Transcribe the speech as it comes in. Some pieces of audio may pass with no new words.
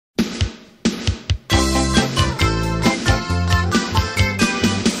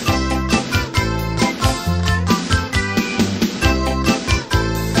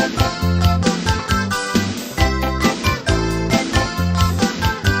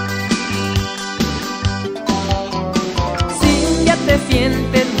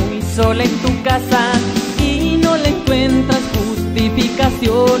sola en tu casa y no le encuentras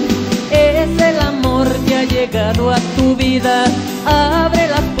justificación. Es el amor que ha llegado a tu vida, abre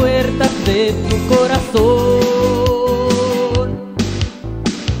las puertas de tu corazón.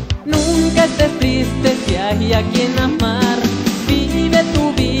 Nunca estés triste si hay a quien amar, vive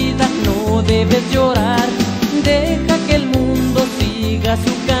tu vida, no debes llorar. Deja que el mundo siga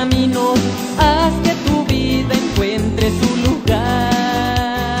su camino, haz